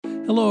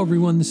Hello,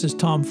 everyone. This is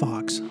Tom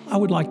Fox. I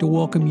would like to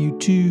welcome you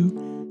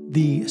to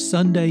the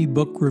Sunday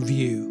Book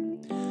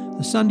Review.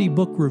 The Sunday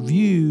Book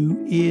Review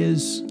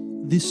is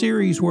the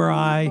series where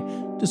I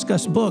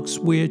discuss books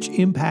which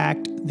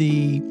impact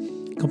the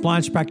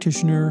compliance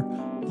practitioner,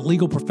 the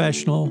legal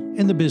professional,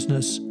 and the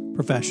business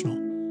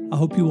professional. I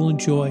hope you will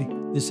enjoy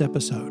this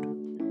episode.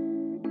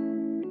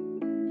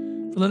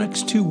 For the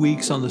next 2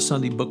 weeks on the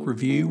Sunday Book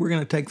Review, we're going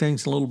to take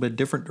things in a little bit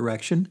different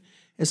direction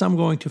as I'm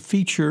going to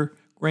feature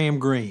Graham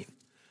Greene.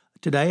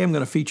 Today I'm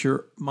going to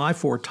feature my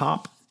 4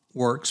 top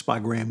works by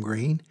Graham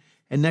Greene,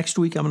 and next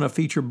week I'm going to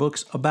feature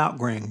books about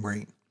Graham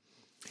Greene.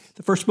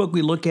 The first book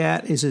we look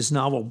at is his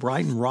novel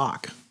Brighton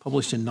Rock,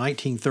 published in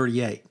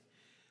 1938.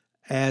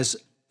 As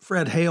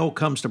Fred Hale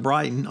comes to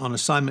Brighton on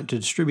assignment to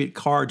distribute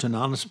cards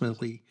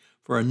anonymously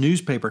for a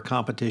newspaper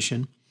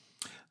competition,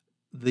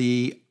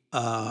 he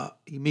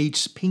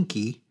meets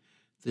Pinky,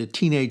 the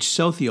teenage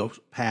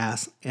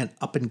sociopath and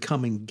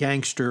up-and-coming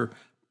gangster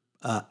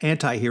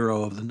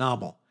anti-hero of the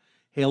novel.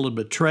 Hale had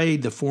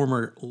betrayed the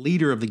former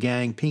leader of the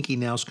gang Pinky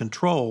now's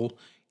control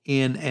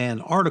in an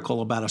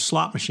article about a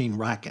slot machine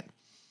racket.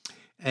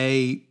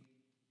 A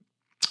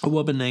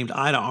woman named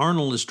Ida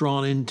Arnold is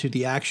drawn into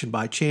the action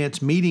by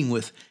chance meeting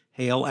with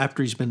Hale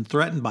after he's been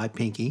threatened by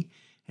Pinky,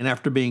 and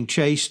after being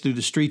chased through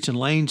the streets and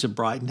lanes of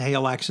Brighton,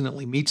 Hale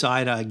accidentally meets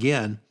Ida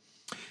again,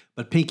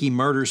 but Pinky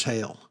murders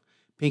Hale.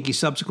 Pinky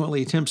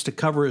subsequently attempts to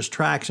cover his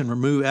tracks and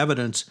remove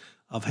evidence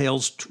of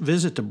Hale's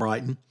visit to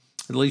Brighton.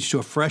 It leads to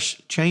a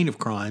fresh chain of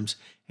crimes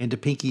and to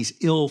Pinky's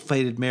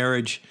ill-fated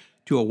marriage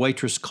to a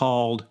waitress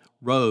called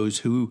Rose,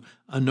 who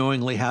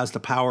unknowingly has the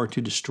power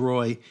to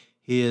destroy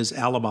his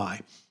alibi.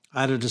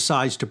 Ida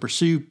decides to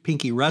pursue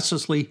Pinky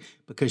restlessly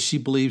because she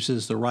believes it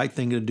is the right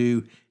thing to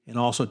do and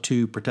also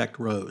to protect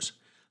Rose.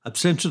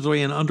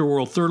 Ostensibly an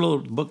underworld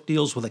thriller, the book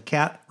deals with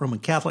a Roman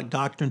Catholic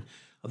doctrine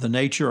of the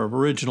nature of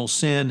original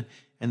sin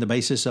and the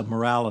basis of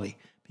morality.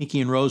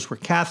 Pinky and Rose were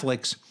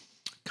Catholics,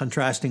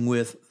 contrasting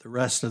with the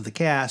rest of the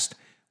cast,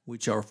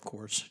 which are, of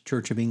course,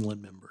 Church of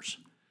England members.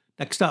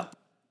 Next up,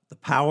 The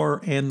Power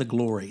and the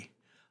Glory.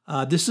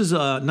 This is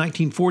a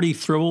 1940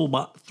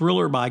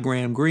 thriller by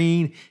Graham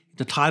Greene.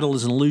 The title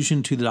is an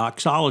allusion to the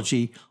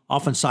doxology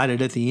often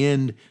cited at the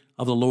end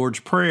of the Lord's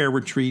Prayer,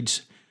 which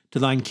reads, "To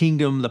thine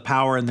kingdom, the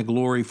power and the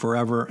glory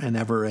forever and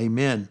ever.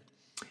 Amen."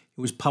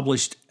 It was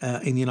published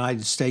in the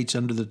United States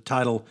under the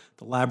title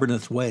The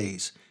Labyrinth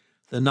Ways.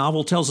 The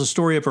novel tells the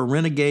story of a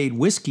renegade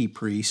whiskey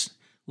priest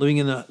living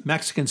in the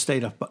Mexican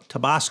state of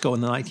Tabasco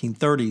in the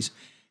 1930s,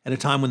 at a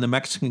time when the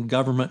Mexican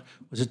government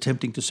was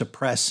attempting to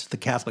suppress the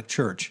Catholic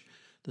Church.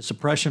 The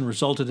suppression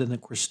resulted in the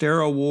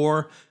Cristero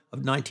War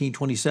of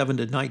 1927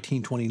 to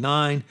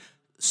 1929,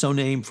 so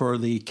named for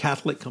the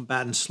Catholic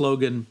combatant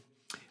slogan,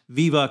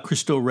 "Viva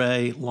Cristo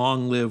Rey,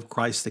 long live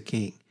Christ the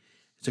King."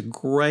 It's a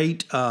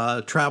great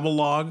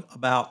travelogue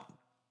about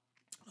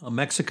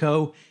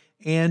Mexico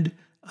and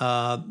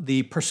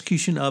the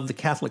persecution of the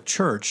Catholic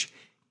Church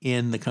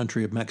in the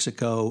country of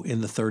Mexico in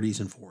the 30s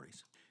and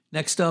 40s.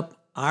 Next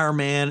up, Our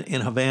Man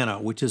in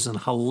Havana, which is a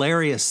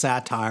hilarious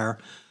satire,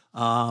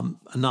 a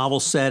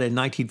novel set in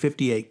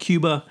 1958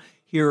 Cuba.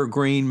 Here,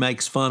 Greene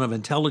makes fun of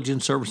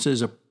intelligence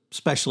services,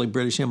 especially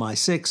British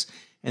MI6,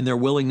 and their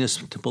willingness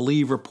to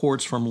believe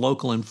reports from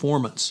local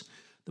informants.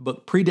 The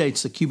book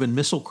predates the Cuban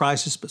Missile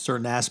Crisis, but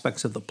certain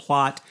aspects of the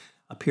plot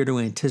appear to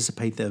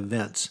anticipate the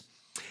events.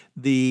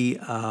 The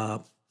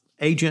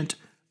agent,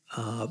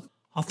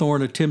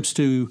 Hawthorne, attempts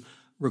to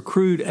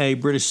recruit a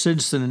British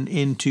citizen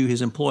into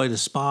his employ to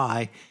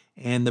spy,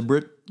 and the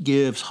Brit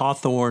gives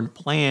Hawthorne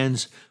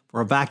plans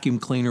for a vacuum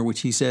cleaner,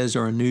 which he says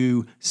are a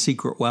new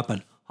secret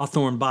weapon.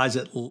 Hawthorne buys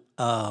it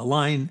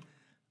line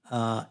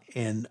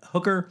and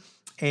hooker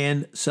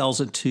and sells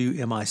it to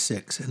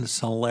MI6, and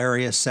it's a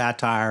hilarious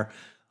satire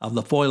of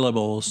the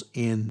foibles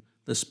in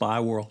the spy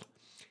world.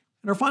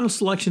 And our final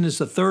selection is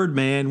The Third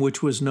Man,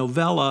 which was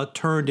novella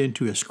turned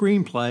into a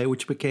screenplay,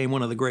 which became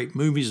one of the great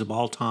movies of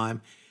all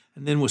time,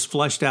 and then was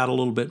fleshed out a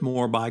little bit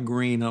more by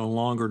Greene in a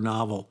longer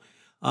novel.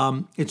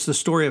 It's the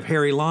story of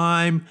Harry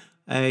Lime,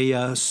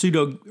 a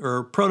pseudo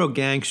or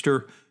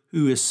proto-gangster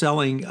who is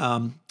selling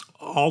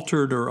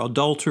altered or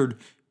adulterated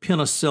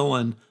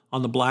penicillin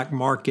on the black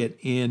market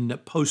in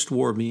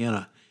post-war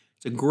Vienna.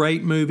 It's a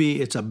great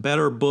movie. It's a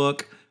better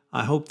book.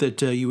 I hope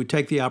that you would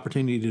take the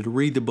opportunity to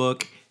read the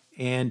book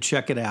and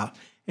check it out.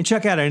 And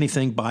check out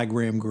anything by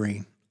Graham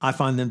Greene. I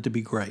find them to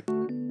be great.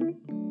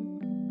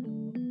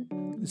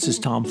 This is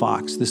Tom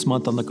Fox. This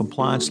month on The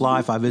Compliance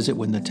Life, I visit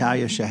with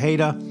Natalia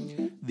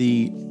Shaheda,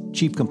 the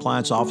Chief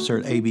Compliance Officer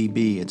at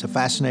ABB. It's a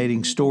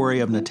fascinating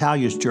story of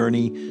Natalia's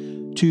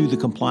journey to the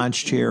compliance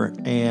chair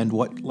and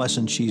what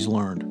lessons she's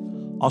learned.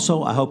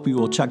 Also, I hope you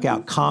will check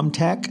out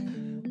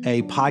ComTech,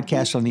 a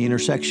podcast on the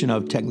intersection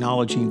of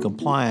technology and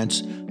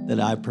compliance that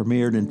I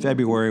premiered in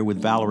February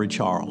with Valerie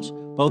Charles.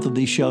 Both of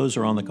these shows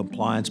are on the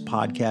Compliance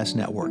Podcast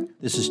Network.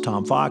 This is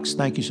Tom Fox.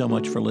 Thank you so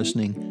much for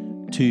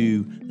listening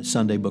to the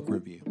Sunday Book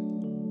Review.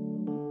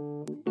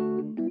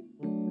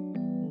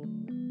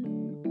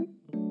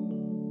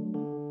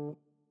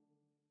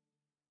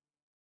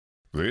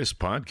 This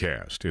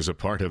podcast is a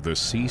part of the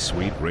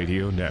C-Suite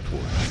Radio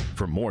Network.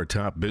 For more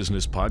top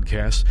business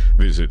podcasts,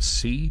 visit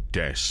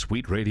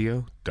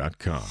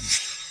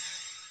c-suiteradio.com.